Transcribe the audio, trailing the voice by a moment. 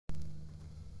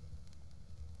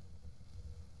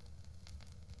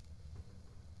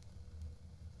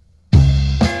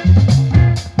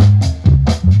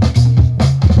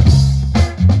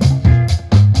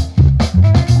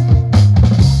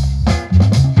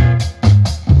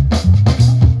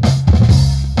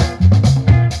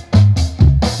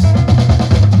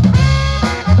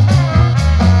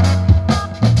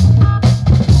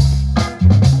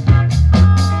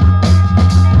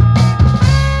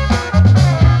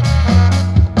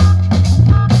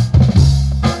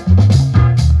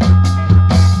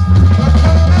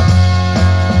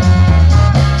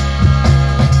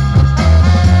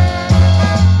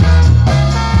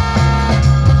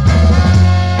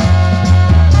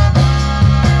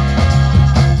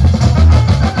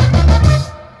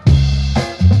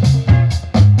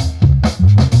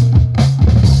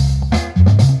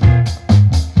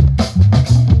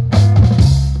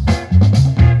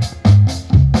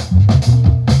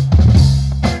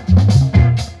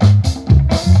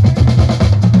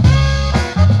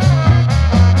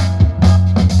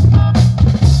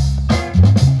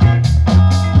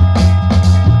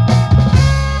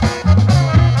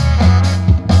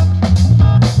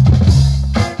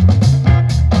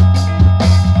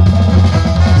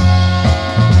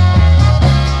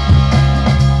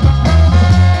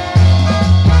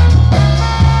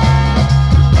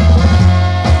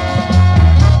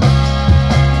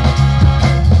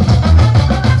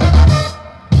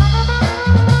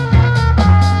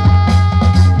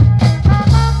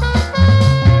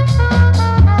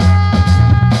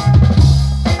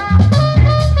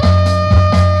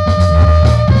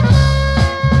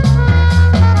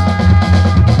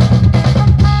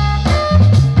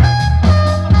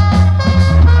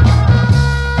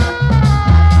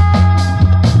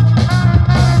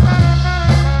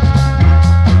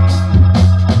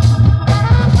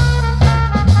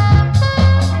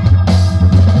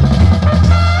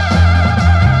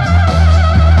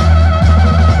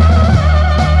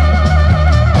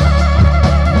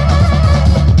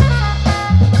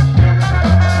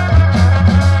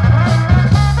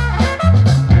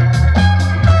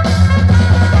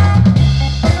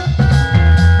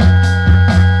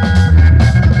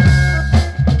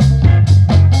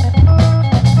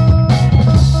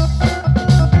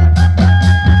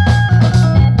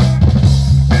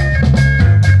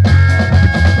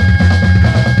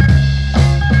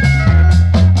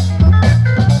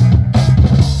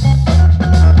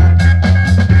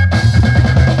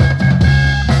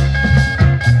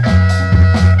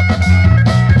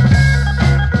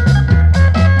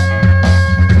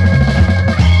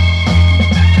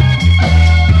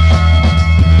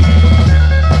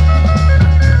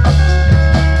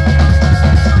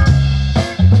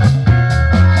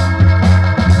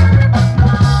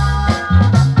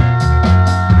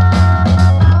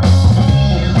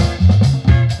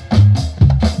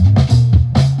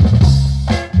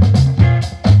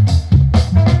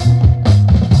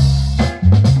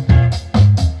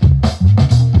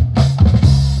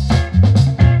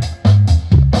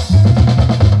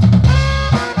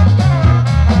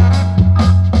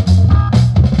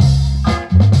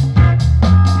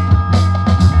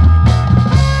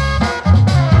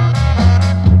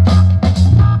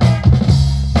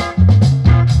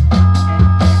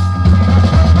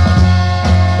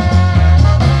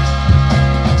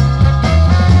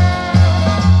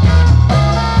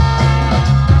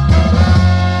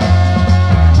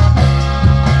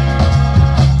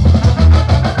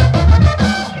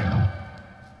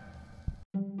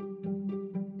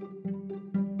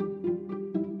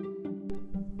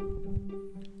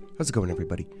How's it going,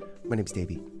 everybody? My name's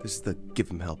Davey. This is the Give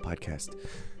 'Em Hell podcast.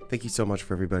 Thank you so much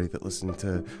for everybody that listened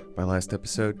to my last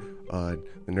episode on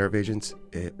the Nerve Agents.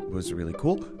 It was really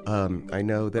cool. I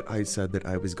know that I said that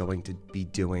I was going to be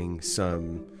doing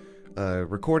some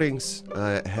recordings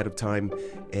ahead of time,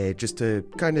 just to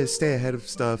kind of stay ahead of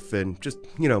stuff and just,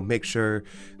 make sure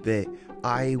that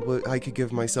I could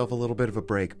give myself a little bit of a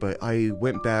break. But I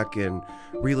went back and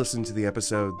re-listened to the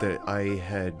episode that I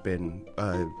had been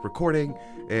recording,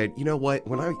 and you know what?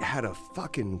 When I had a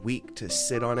fucking week to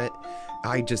sit on it,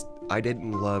 I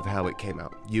didn't love how it came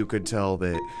out. You could tell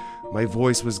that my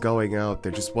voice was going out.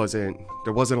 There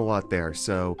wasn't a lot there.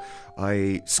 So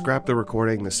I scrapped the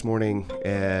recording this morning,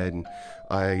 and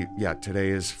today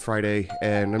is Friday,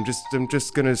 and I'm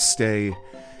just gonna stay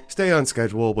on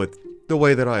schedule with the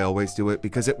way that I always do it,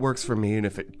 because it works for me. And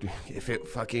if it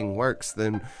fucking works,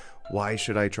 then why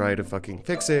should I try to fucking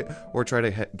fix it or try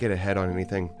to get ahead on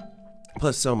anything?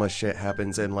 Plus, so much shit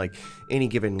happens in like any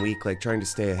given week. Like, trying to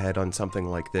stay ahead on something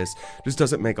like this just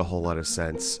doesn't make a whole lot of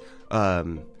sense.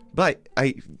 But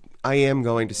I am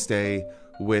going to stay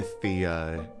with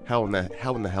the how in the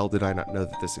hell did I not know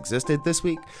that this existed this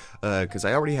week? Because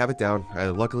I already have it down.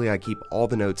 Luckily, I keep all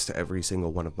the notes to every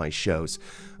single one of my shows,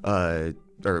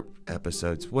 or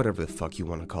episodes, whatever the fuck you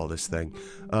want to call this thing.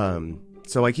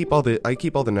 So I keep all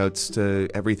the notes to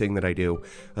everything that I do.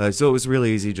 So it was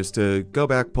really easy just to go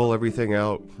back, pull everything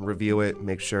out, review it,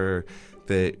 make sure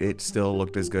that it still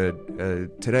looked as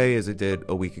good today as it did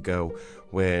a week ago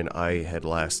when I had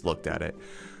last looked at it.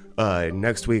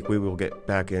 Next week we will get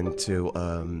back into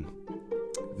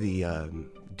the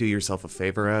do yourself a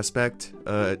favor aspect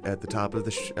at the top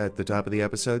of the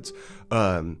episodes,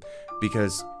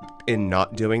 because in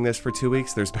not doing this for 2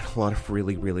 weeks, there's been a lot of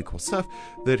really, really cool stuff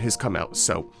that has come out.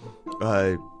 So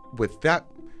with that,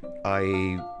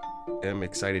 I am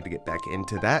excited to get back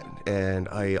into that, and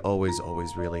I always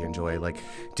really enjoy like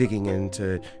digging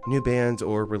into new bands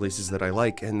or releases that I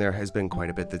like, and there has been quite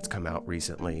a bit that's come out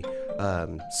recently.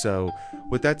 So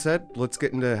with that said, let's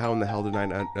get into how in the hell did I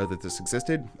not know that this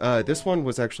existed. This one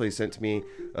was actually sent to me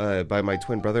by my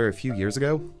twin brother a few years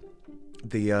ago.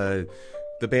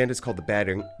 The band is called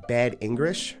the Bad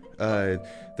English.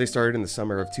 They started in the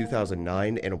summer of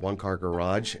 2009 in a one-car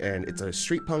garage, and it's a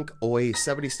street punk, oi,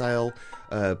 70s style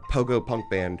pogo punk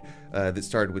band that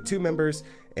started with 2 members,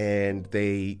 and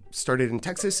they started in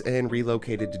Texas and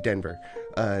relocated to Denver.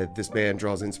 This band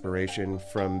draws inspiration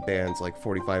from bands like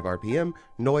 45 RPM,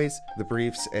 Noise, The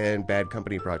Briefs, and Bad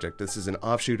Company Project. This is an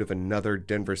offshoot of another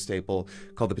Denver staple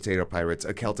called the Potato Pirates,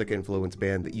 a Celtic influence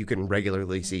band that you can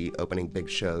regularly see opening big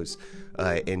shows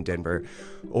in Denver.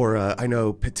 Or I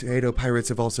know Potato Pirates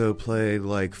have also played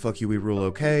like Fuck You We Rule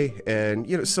OK,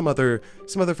 and some other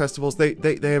festivals. They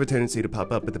have a tendency to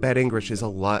pop up, but the Bad English is a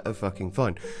lot of fucking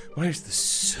fun. What is the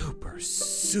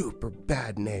super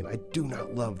bad name? I do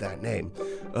not love that name.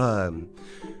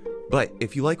 But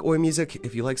if you like oi music,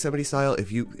 if you like 70s style,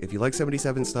 if you like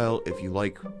 77 style, if you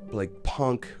like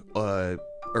punk or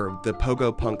the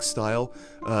pogo punk style,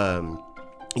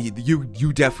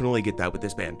 you definitely get that with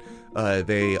this band.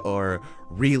 They are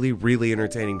really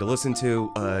entertaining to listen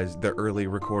to. The early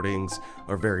recordings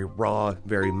are very raw,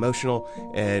 very emotional,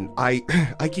 and I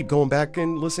keep going back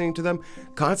and listening to them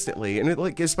constantly. And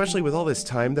especially with all this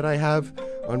time that I have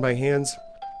on my hands,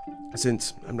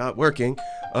 since I'm not working,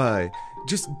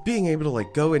 just being able to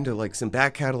go into some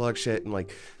back catalog shit and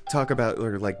talk about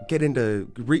or get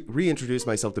into reintroduce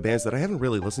myself to bands that I haven't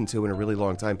really listened to in a really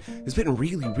long time has been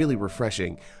really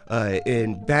refreshing.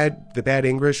 And the Bad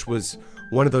English was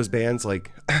one of those bands.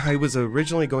 I was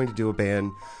originally going to do a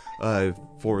band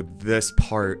for this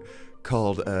part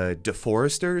called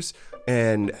DeForesters,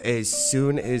 and as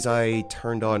soon as I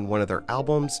turned on one of their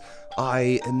albums,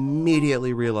 I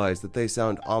immediately realized that they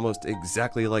sound almost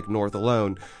exactly like North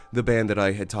Alone, the band that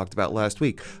I had talked about last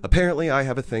week. Apparently I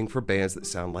have a thing for bands that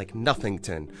sound like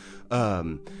Nothington.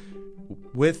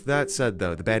 With that said,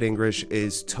 though, the Bad English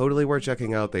is totally worth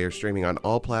checking out. They are streaming on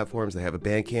all platforms. They have a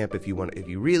Bandcamp if you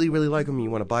really like them and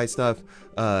you want to buy stuff.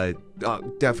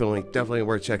 Definitely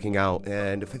worth checking out.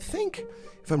 And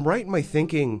if I'm right in my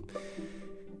thinking,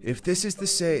 if this is the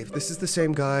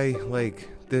same guy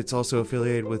that's also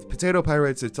affiliated with Potato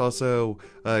Pirates, it's also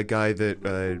a guy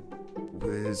that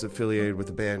is affiliated with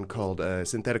a band called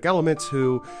Synthetic Elements,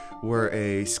 who were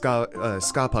a ska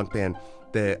punk band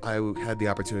that I had the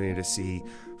opportunity to see,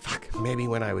 maybe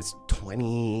when I was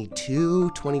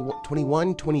 22,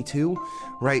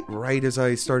 right as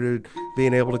I started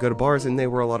being able to go to bars, and they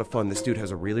were a lot of fun. This dude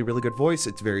has a really good voice.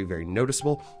 It's very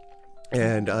noticeable.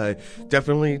 And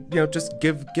definitely, just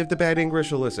give the Bad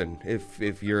English a listen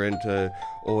if you're into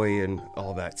oi and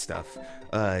all that stuff.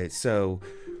 So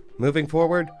moving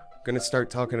forward, going to start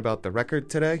talking about the record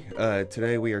today.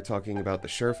 Today we are talking about the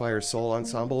Surefire Soul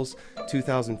Ensemble's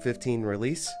 2015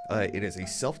 release. It is a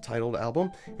self-titled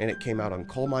album, and it came out on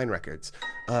Coal Mine Records.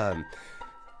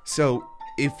 So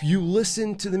if you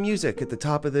listen to the music at the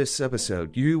top of this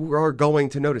episode, you are going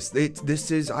to notice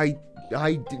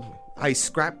I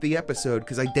scrapped the episode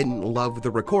because I didn't love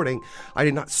the recording. I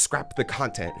did not scrap the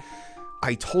content.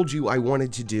 I told you I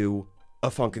wanted to do a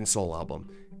funk and soul album,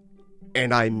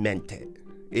 and I meant it.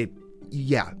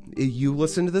 You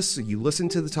listen to this, you listen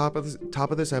to the top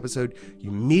of this episode, you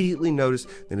immediately notice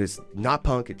that it's not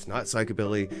punk, it's not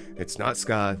psychobilly, it's not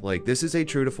ska. Like, this is a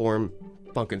true to form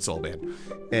funk and soul band.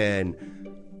 And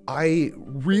I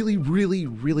really, really,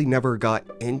 really never got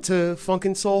into funk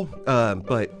and soul,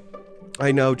 but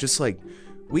I know, just like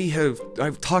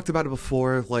I've talked about it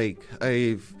before, like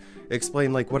I've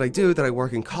explained like what I do, that I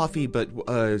work in coffee, but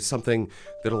something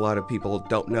that a lot of people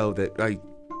don't know, that I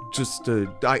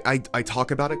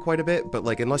talk about it quite a bit, but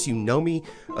like, unless you know me,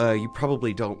 you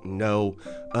probably don't know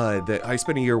that I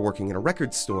spent a year working in a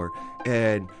record store,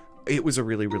 and it was a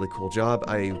really, really cool job.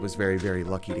 I was very, very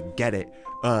lucky to get it.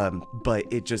 But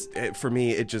for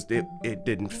me, it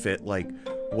didn't fit like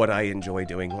what I enjoy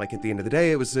doing. Like, at the end of the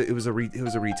day, it was a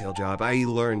retail job. I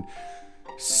learned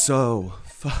so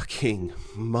fucking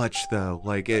much, though.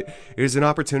 Like, it is an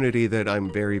opportunity that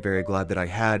I'm very, very glad that I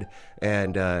had.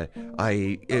 And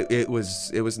it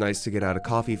was nice to get out of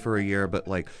coffee for a year, but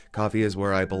like, coffee is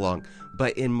where I belong.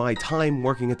 But in my time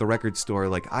working at the record store,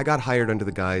 like, I got hired under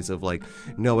the guise of like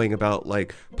knowing about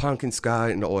like punk and ska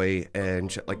and oi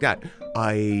and shit like that.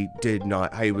 I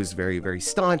was very, very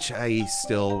staunch. I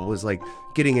still was like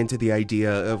getting into the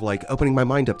idea of like opening my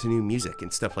mind up to new music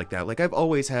and stuff like that. Like, I've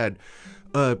always had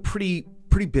a pretty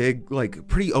big, like,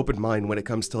 pretty open mind when it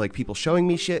comes to like people showing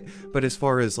me shit, but as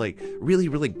far as like really,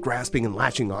 really grasping and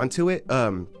latching onto it,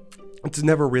 it's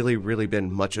never really, really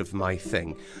been much of my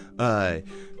thing.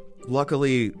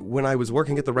 Luckily, when I was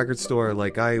working at the record store,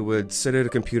 like, I would sit at a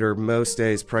computer most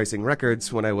days pricing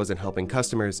records when I wasn't helping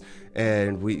customers,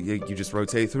 and you just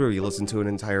rotate through. You listen to an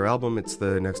entire album. It's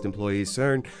the next employee's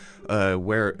turn.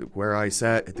 Where I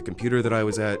sat at the computer that I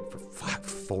was at for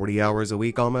 40 hours a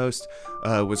week almost,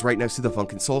 was right next to the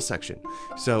funk and soul section.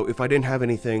 So if I didn't have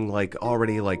anything like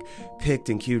already like picked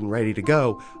and queued and ready to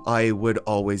go, I would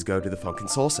always go to the funk and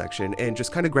soul section and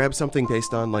just kind of grab something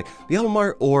based on like the album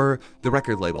art or the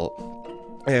record label.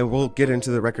 And we'll get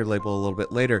into the record label a little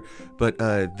bit later, but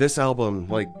this album,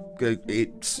 like,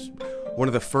 it's one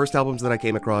of the first albums that I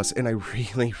came across, and I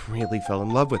really, really fell in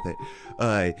love with it.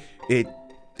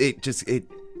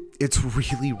 It's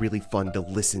really, really fun to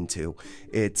listen to.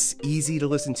 It's easy to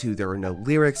listen to. There are no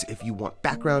lyrics. If you want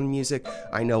background music,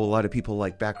 I know a lot of people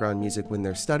like background music when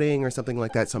they're studying or something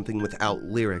like that, something without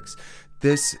lyrics.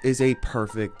 This is a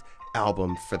perfect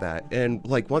album for that. And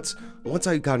like, once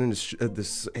I got into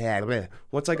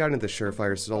once I got into the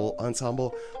Surefire Soul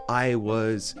Ensemble, I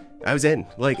was in.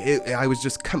 Like, I was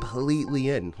just completely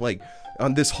in, like,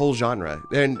 on this whole genre.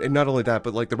 And not only that,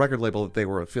 but like the record label that they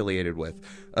were affiliated with.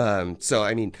 So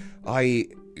I mean, I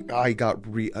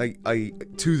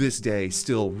to this day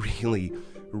still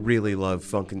really love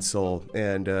funk and soul,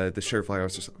 and the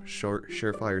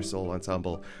Surefire Soul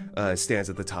Ensemble stands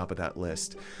at the top of that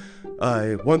list.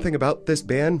 One thing about this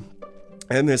band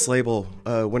and this label,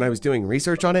 when I was doing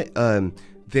research on it,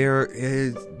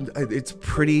 it's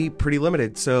pretty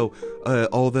limited. So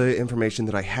all the information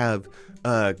that I have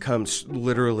comes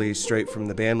literally straight from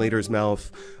the band leader's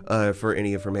mouth for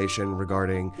any information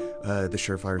regarding the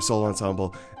Surefire Soul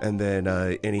Ensemble, and then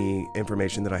any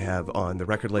information that I have on the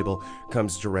record label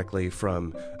comes directly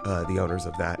from the owners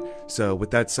of that. So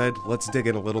with that said, let's dig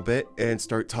in a little bit and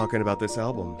start talking about this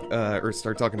album, or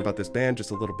start talking about this band.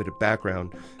 Just a little bit of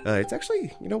background. It's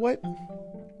actually, you know what?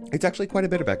 It's actually quite a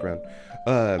bit of background.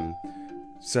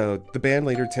 So the band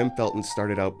leader, Tim Felton,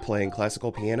 started out playing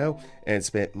classical piano and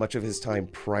spent much of his time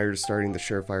prior to starting the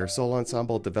Surefire Soul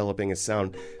Ensemble developing a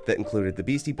sound that included the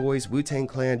Beastie Boys, Wu-Tang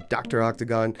Clan, Dr.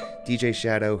 Octagon, DJ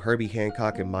Shadow, Herbie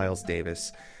Hancock, and Miles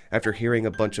Davis. After hearing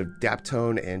a bunch of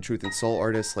Daptone and Truth and Soul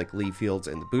artists like Lee Fields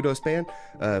and the Budos Band,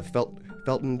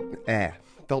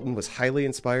 Felton was highly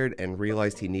inspired and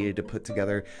realized he needed to put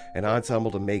together an ensemble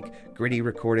to make gritty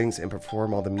recordings and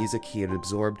perform all the music he had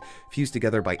absorbed, fused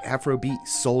together by Afrobeat,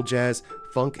 soul jazz,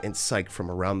 funk, and psych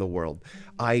from around the world.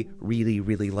 I really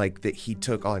like that he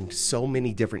took on so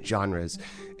many different genres,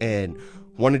 and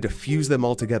wanted to fuse them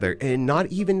all together, and not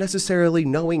even necessarily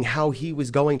knowing how he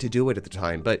was going to do it at the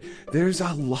time. But there's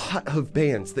a lot of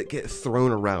bands that get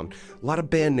thrown around, a lot of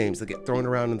band names that get thrown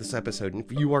around in this episode, and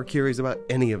if you are curious about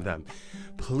any of them,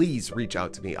 please reach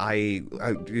out to me.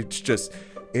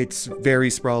 It's very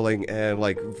sprawling, and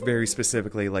like very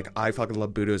specifically, like I fucking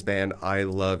love Budo's band. I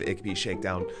love Ikeby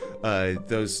Shakedown. I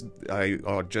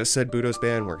just said Budo's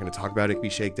band. We're going to talk about Ikeby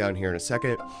Shakedown here in a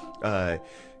second.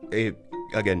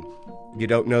 Again, you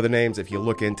don't know the names. If you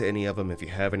look into any of them, if you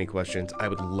have any questions, I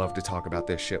would love to talk about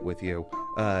this shit with you.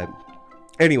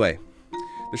 Anyway,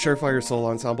 the Surefire Soul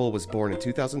Ensemble was born in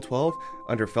 2012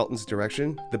 under Felton's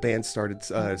direction. The band started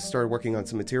working on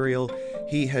some material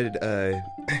he had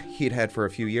for a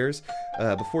few years.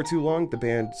 Before too long, the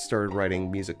band started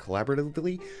writing music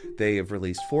collaboratively. They have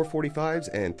released 4 45s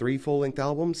and 3 full-length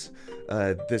albums.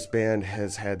 This band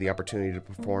has had the opportunity to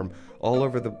perform all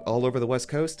over the West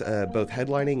Coast, both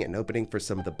headlining and opening for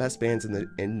some of the best bands in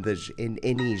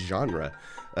any genre.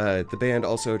 The band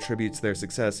also attributes their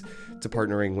success to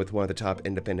partnering with one of the top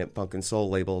independent funk and soul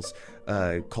labels,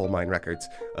 Coal Mine Records,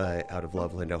 out of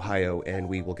Loveland, Ohio, and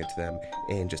we will get to them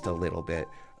in just a little bit.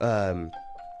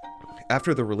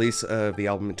 After the release of the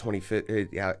album in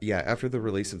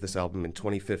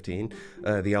 2015,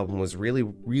 the album was really,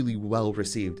 really well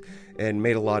received and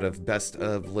made a lot of best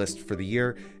of lists for the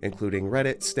year, including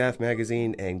Reddit, Staff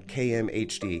Magazine, and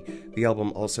KMHD. The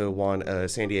album also won a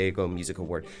San Diego Music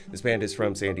Award. This band is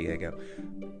from San Diego.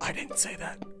 I didn't say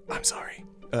that. I'm sorry.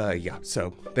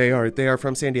 So they are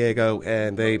from San Diego,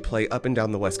 and they play up and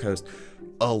down the West Coast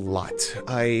a lot.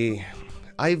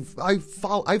 I've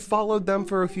followed them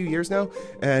for a few years now,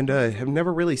 and have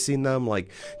never really seen them like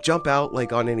jump out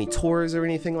like on any tours or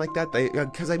anything like that.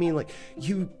 Because I mean, like,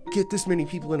 you get this many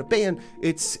people in a band,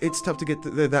 it's tough to get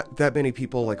that many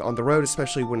people like on the road,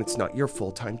 especially when it's not your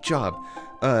full-time job.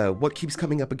 What keeps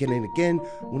coming up again and again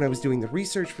when I was doing the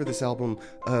research for this album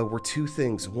were 2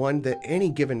 things. One, that any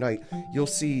given night you'll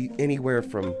see anywhere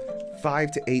from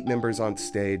 5 to 8 members on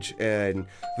stage, and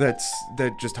that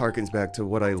just harkens back to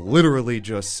what I literally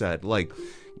just said. Like,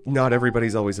 not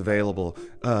everybody's always available.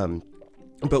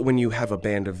 But when you have a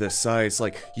band of this size,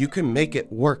 like, you can make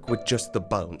it work with just the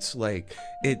bones. Like,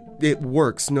 it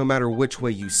works no matter which way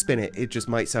you spin it. It just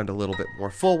might sound a little bit more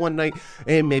full one night,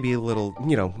 and maybe a little,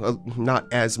 not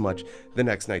as much the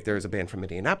next night. There is a band from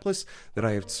Indianapolis that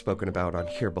I have spoken about on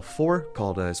here before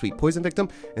called Sweet Poison Victim,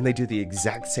 and they do the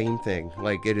exact same thing.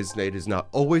 Like, it is not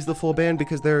always the full band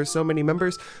because there are so many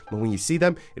members, but when you see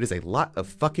them, it is a lot of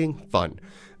fucking fun.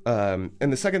 And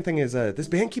the second thing is, this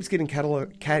band keeps getting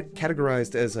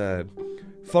categorized as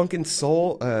funk and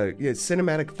soul,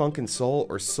 cinematic funk and soul,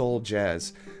 or soul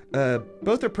jazz.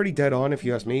 Both are pretty dead on if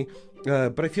you ask me,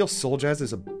 but I feel soul jazz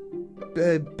is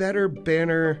a better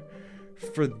banner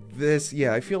for this.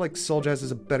 Yeah, I feel like soul jazz is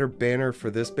a better banner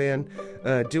for this band,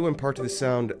 due in part to the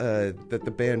sound that the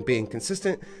band being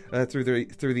consistent through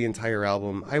the entire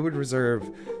album. I would reserve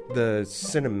the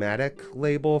cinematic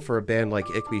label for a band like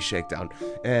Ikeby Shakedown.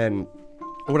 And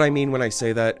what I mean when I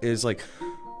say that is, like,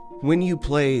 when you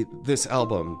play this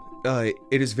album,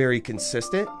 it is very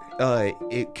consistent.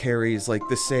 It carries like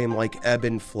the same like ebb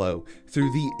and flow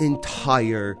through the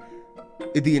entire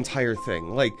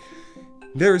thing. Like,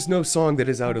 there is no song that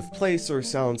is out of place or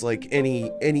sounds like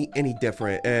any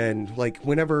different. And like,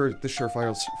 whenever the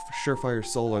Surefire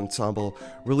Soul Ensemble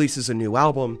releases a new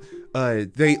album,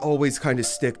 they always kind of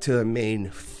stick to a main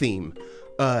theme.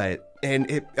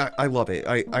 And I love it.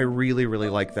 I really, really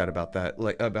like that about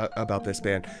this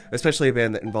band, especially a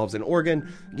band that involves an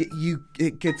organ.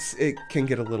 It can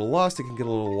get a little lost, it can get a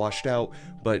little washed out,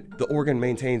 but the organ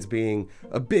maintains being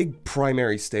a big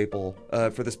primary staple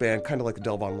for this band, kind of like the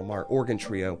Delvon Lamar organ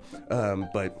trio,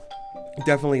 but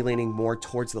definitely leaning more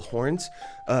towards the horns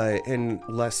and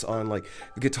less on like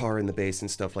the guitar and the bass and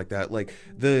stuff like that. Like,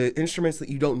 the instruments that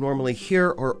you don't normally hear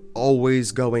are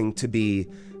always going to be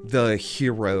the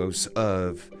heroes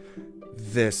of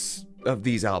these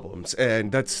albums,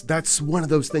 and that's one of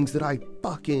those things that I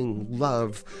fucking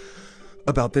love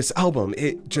about this album.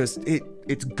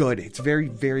 It's good. It's very,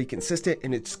 very consistent,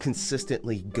 and it's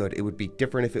consistently good. It would be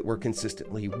different if it were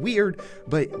consistently weird,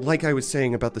 but like I was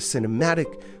saying about the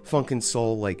cinematic funk and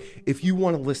soul, like, if you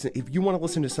want to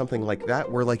listen to something like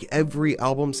that, where like every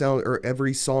album sound or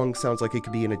every song sounds like it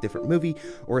could be in a different movie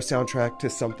or a soundtrack to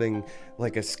something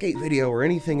like a skate video or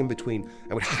anything in between,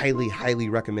 I would highly, highly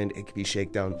recommend Ikeby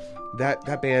Shakedown.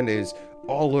 That band is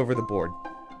all over the board.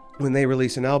 when they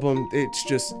release an album,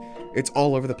 it's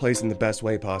all over the place in the best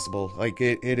way possible. Like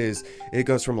it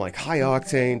goes from like high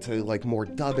octane to like more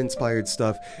dub inspired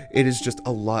stuff. It is just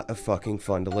a lot of fucking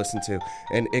fun to listen to.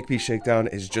 And Ikby Shakedown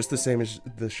is just the same as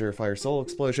the Surefire Soul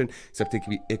Explosion, except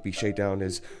Ikby Shakedown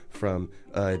is from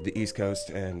the East Coast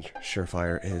and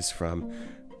Surefire is from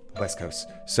West Coast.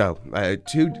 So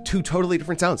two totally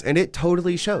different sounds, and it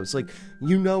totally shows. Like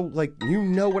you know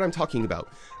what I'm talking about.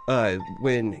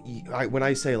 When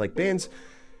I say like bands,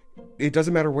 it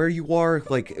doesn't matter where you are.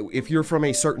 Like if you're from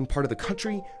a certain part of the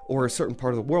country or a certain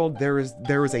part of the world, there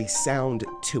is a sound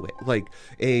to it. Like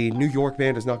a New York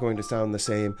band is not going to sound the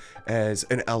same as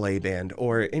an LA band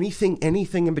or anything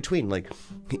in between. Like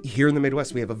here in the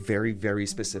Midwest, we have a very, very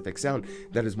specific sound.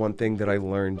 That is one thing that I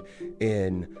learned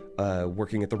in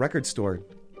working at the record store.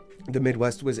 The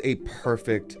Midwest was a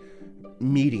perfect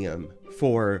medium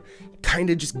for kind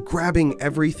of just grabbing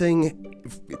everything,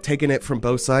 taking it from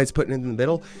both sides, putting it in the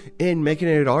middle, and making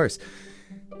it ours.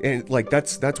 And like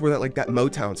that's where that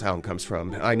Motown sound comes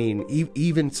from. I mean,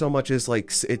 even so much as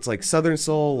like it's like Southern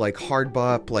soul, like hard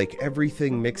bop, like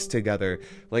everything mixed together,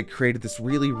 like created this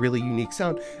really, really unique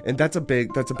sound. And that's a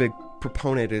big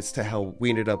proponent as to how we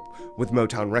ended up with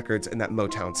Motown Records and that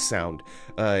Motown sound.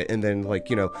 And then like,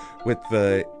 you know, with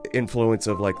the influence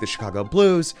of like the Chicago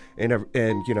blues and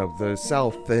you know, the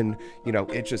South, and you know,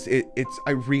 it's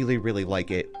I really, really like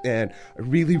it. And I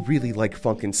really, really like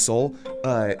funk and soul.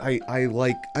 I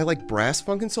like brass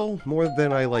funk and soul more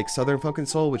than I like Southern funk and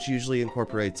soul, which usually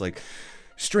incorporates like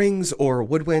strings or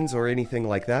woodwinds or anything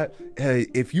like that.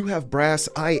 If you have brass,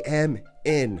 I am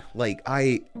in. Like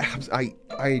I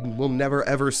will never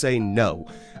ever say no.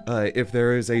 If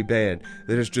there is a band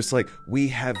that is just like, we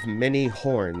have many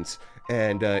horns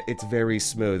and it's very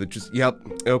smooth, it just, yep,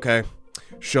 okay,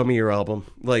 show me your album.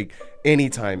 Like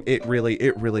anytime, it really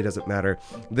doesn't matter.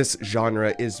 This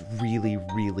genre is really,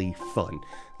 really fun.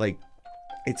 Like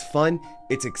it's fun,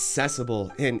 it's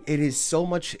accessible, and it is so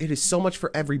much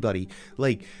for everybody.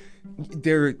 Like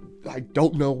I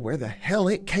don't know where the hell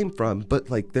it came from, but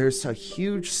like there's a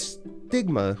huge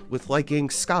stigma with liking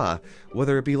ska,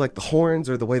 whether it be like the horns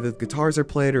or the way the guitars are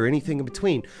played or anything in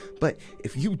between. But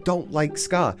if you don't like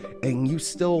ska and you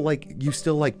still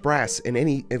like brass and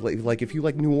any, like if you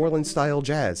like New Orleans style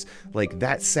jazz, like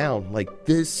that sound, like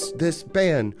this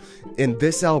band and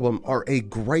this album are a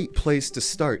great place to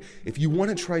start if you want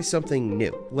to try something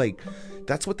new. Like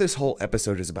that's what this whole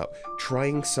episode is about,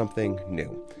 trying something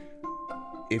new.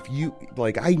 If you,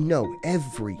 like, I know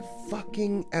every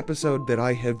fucking episode that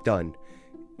I have done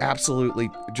absolutely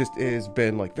just has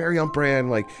been, like, very on brand,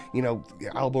 like, you know,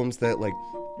 albums that, like,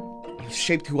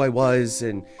 shaped who I was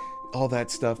and all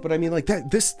that stuff. But I mean, like,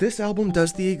 this album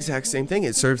does the exact same thing.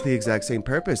 It serves the exact same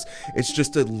purpose. It's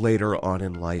just a later on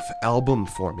in life album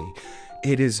for me.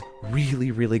 It is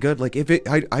really, really good. Like,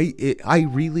 I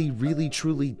really, really,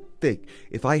 truly think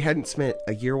if I hadn't spent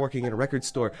a year working in a record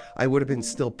store, I would have been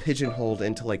still pigeonholed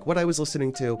into like what I was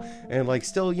listening to and like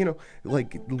still, you know,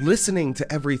 like listening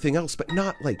to everything else, but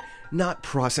not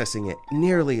processing it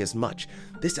nearly as much.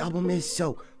 This album is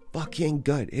so fucking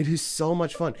good. It is so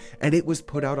much fun, and it was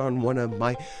put out on one of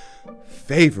my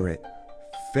favorite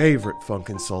funk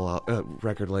and soul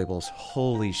record labels.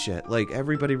 Holy shit. Like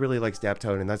everybody really likes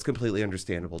Daptone, and that's completely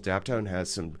understandable. Daptone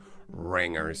has some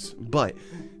ringers, but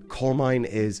Coal Mine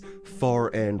is far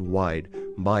and wide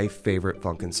my favorite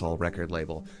funk and soul record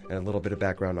label. And a little bit of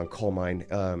background on Coal Mine.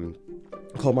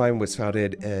 Coal Mine was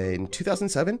founded in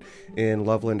 2007 in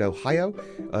Loveland, Ohio,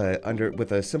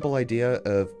 with a simple idea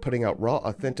of putting out raw,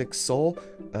 authentic soul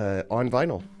on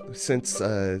vinyl. Since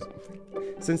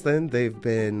then, they've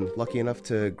been lucky enough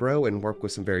to grow and work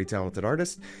with some very talented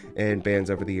artists and bands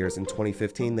over the years. In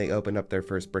 2015, they opened up their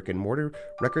first brick-and-mortar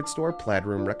record store, Plaid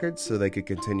Room Records, so they could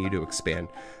continue to expand.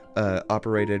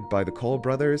 Operated by the Cole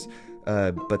brothers,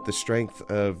 but the strength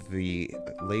of the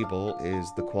label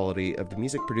is the quality of the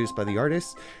music produced by the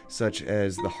artists, such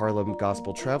as the Harlem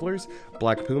Gospel Travelers,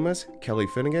 Black Pumas, Kelly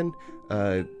Finnegan,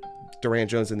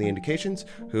 Durant Jones and the Indications,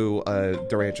 who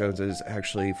Durant Jones is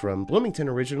actually from Bloomington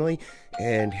originally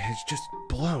and has just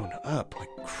blown up like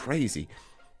crazy.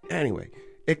 Anyway,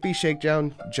 Ikby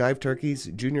Shakedown, Jive Turkeys,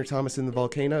 Junior Thomas and the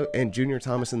Volcanoes,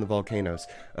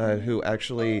 who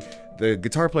actually, the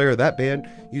guitar player of that band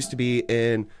used to be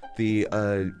in the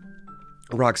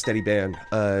rocksteady band,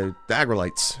 the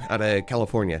Aggrolites out of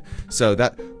California. So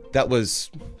it was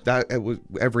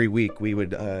every week we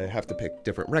would have to pick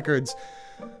different records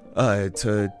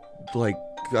to like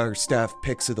our staff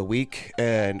picks of the week,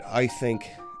 and I think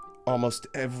almost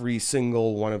every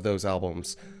single one of those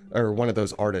albums, or one of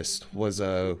those artists, was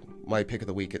my pick of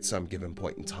the week at some given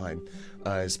point in time,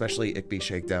 especially Ikby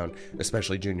Shakedown,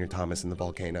 especially Junior Thomas and the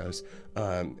Volcanoes,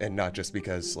 and not just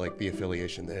because like the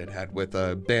affiliation that it had with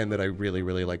a band that I really,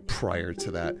 really liked prior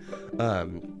to that.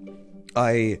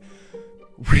 I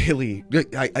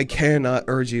cannot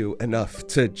urge you enough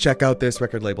to check out this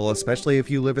record label, especially if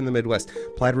you live in the Midwest.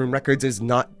 Plaid Room Records is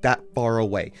not that far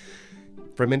away.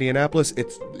 From Indianapolis,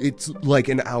 it's like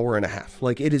an hour and a half.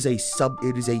 Like it is a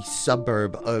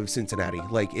suburb of Cincinnati.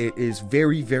 Like it is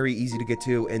very, very easy to get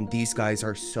to, and these guys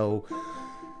are so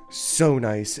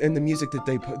nice. And the music that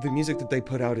they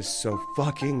put out is so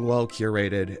fucking well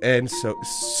curated and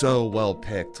so well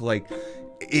picked. Like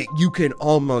you can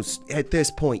almost, at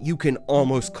this point, you can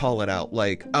almost call it out.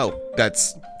 Like, oh,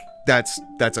 that's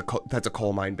a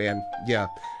coal mine band. Yeah.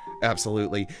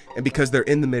 Absolutely. And because they're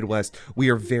in the Midwest, we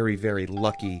are very, very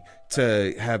lucky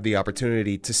to have the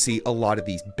opportunity to see a lot of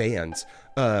these bands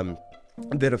that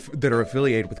are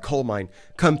affiliated with coal mine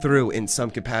come through in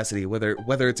some capacity, whether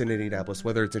it's in Indianapolis,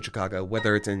 whether it's in Chicago,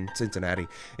 whether it's in Cincinnati.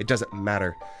 It doesn't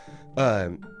matter.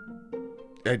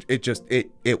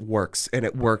 It works, and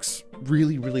it works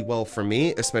really, really well for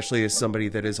me, especially as somebody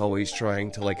that is always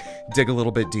trying to like dig a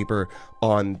little bit deeper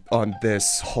on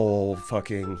this whole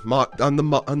fucking on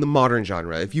the modern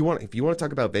genre. If you want to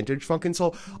talk about vintage funk and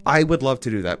soul, I would love to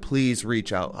do that. Please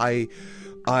reach out. I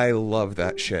love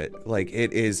that shit. Like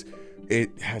it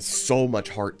has so much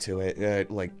heart to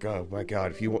it. Like, oh my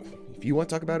god, if you want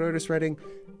to talk about Otis Redding,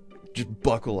 just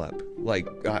buckle up. Like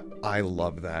I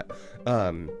love that.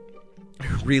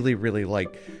 Really, really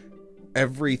like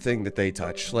everything that they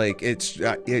touch. Like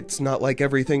it's not like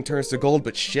everything turns to gold,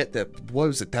 but shit, that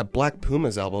Black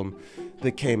Pumas album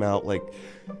that came out, like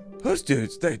those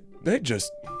dudes, they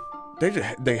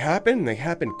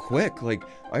happen quick. Like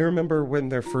I remember when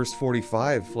their first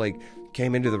 45 like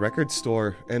came into the record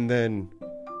store, and then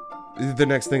the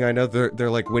next thing I know, they're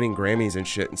like winning Grammys and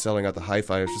shit and selling out the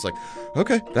hi-fi. It's just like,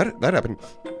 okay, that happened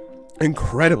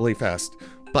incredibly fast.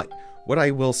 But what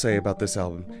I will say about this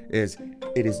album is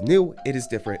it is new, it is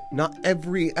different. Not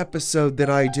every episode that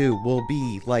I do will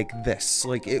be like this.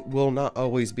 Like, it will not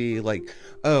always be like,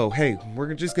 oh, hey,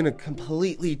 we're just gonna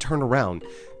completely turn around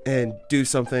and do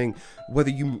something, whether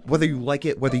you like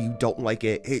it, whether you don't like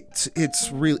it.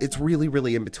 It's really,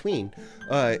 really in between.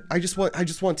 I just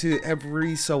want to,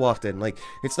 every so often, like,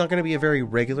 it's not going to be a very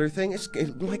regular thing.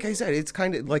 Like I said, it's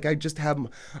kind of like I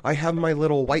have my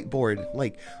little whiteboard.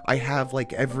 Like, I have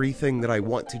like everything that I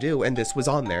want to do, and this was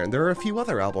on there. And there are a few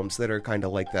other albums that are kind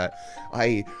of like that.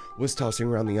 I was tossing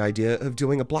around the idea of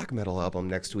doing a black metal album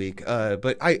next week,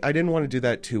 but I didn't want to do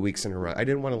that 2 weeks in a row. I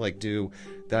didn't want to like do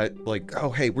that, like, oh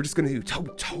hey, we're just gonna do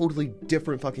totally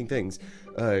different fucking things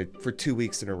for 2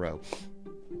 weeks in a row.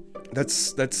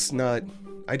 That's not,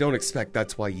 I don't expect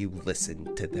that's why you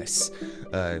listen to this,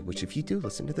 which if you do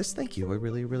listen to this, thank you. I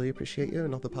really, really appreciate you,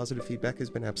 and all the positive feedback has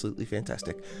been absolutely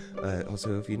fantastic.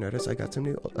 Also, if you notice, I got some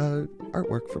new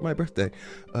artwork for my birthday,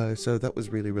 so that was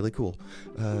really, really cool.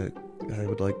 I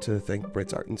would like to thank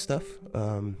Brit's Art and Stuff.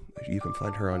 You can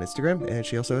find her on Instagram, and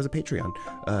she also has a Patreon.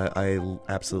 I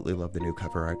absolutely love the new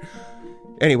cover art.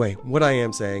 Anyway, what I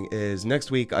am saying is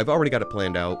next week, I've already got it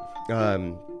planned out.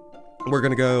 We're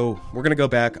gonna go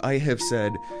back. I have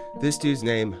said this dude's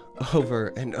name over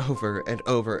and over and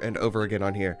over and over again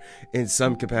on here in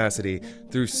some capacity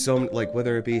through some, like,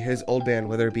 whether it be his old band,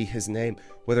 whether it be his name,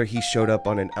 whether he showed up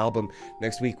on an album.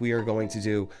 Next week we are going to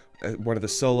do one of the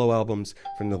solo albums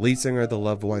from the lead singer of the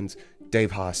Loved Ones,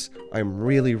 Dave Haas. I'm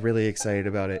really, really excited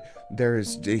about it.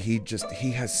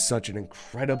 He has such an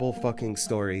incredible fucking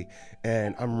story,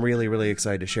 and I'm really, really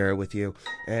excited to share it with you.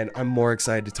 And I'm more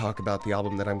excited to talk about the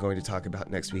album that I'm going to talk about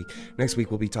next week. Next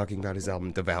week we'll be talking about his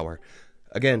album Devour.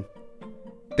 Again,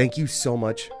 thank you so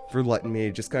much for letting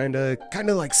me just kind of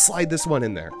like slide this one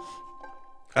in there.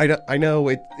 I know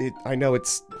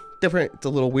it's different. It's a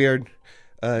little weird.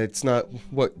 It's not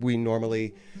what we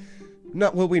normally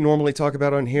talk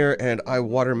about on here, and I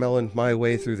watermeloned my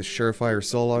way through the Surefire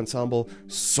Soul Ensemble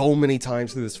so many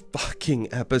times through this fucking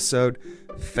episode.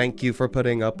 Thank you for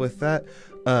putting up with that.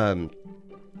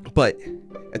 But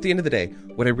at the end of the day,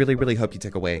 what I really, really hope you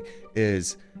take away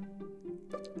is,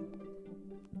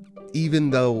 even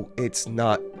though it's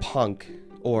not punk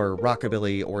or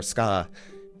rockabilly or ska,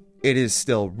 it is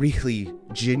still really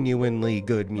genuinely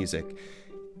good music.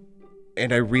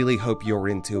 And I really hope you're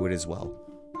into it as well.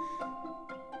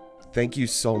 Thank you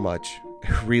so much.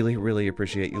 I really, really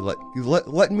appreciate you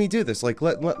letting me do this. Like,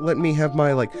 let me have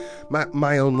my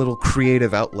my own little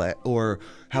creative outlet, or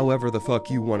however the fuck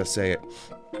you want to say it.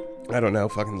 I don't know,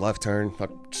 fucking left turn,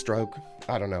 fuck stroke.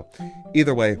 I don't know.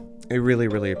 Either way, I really,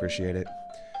 really appreciate it.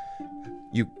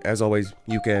 As always,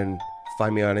 you can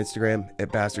find me on Instagram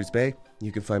at Bastards Bay.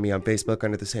 You can find me on Facebook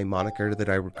under the same moniker that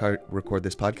I record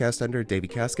this podcast under, Davey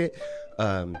Casket.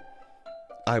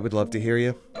 I would love to hear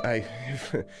you.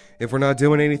 If we're not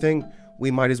doing anything,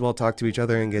 we might as well talk to each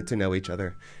other and get to know each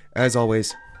other. As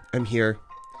always, I'm here.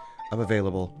 I'm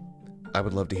available. I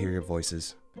would love to hear your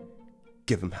voices.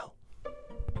 Give them hell.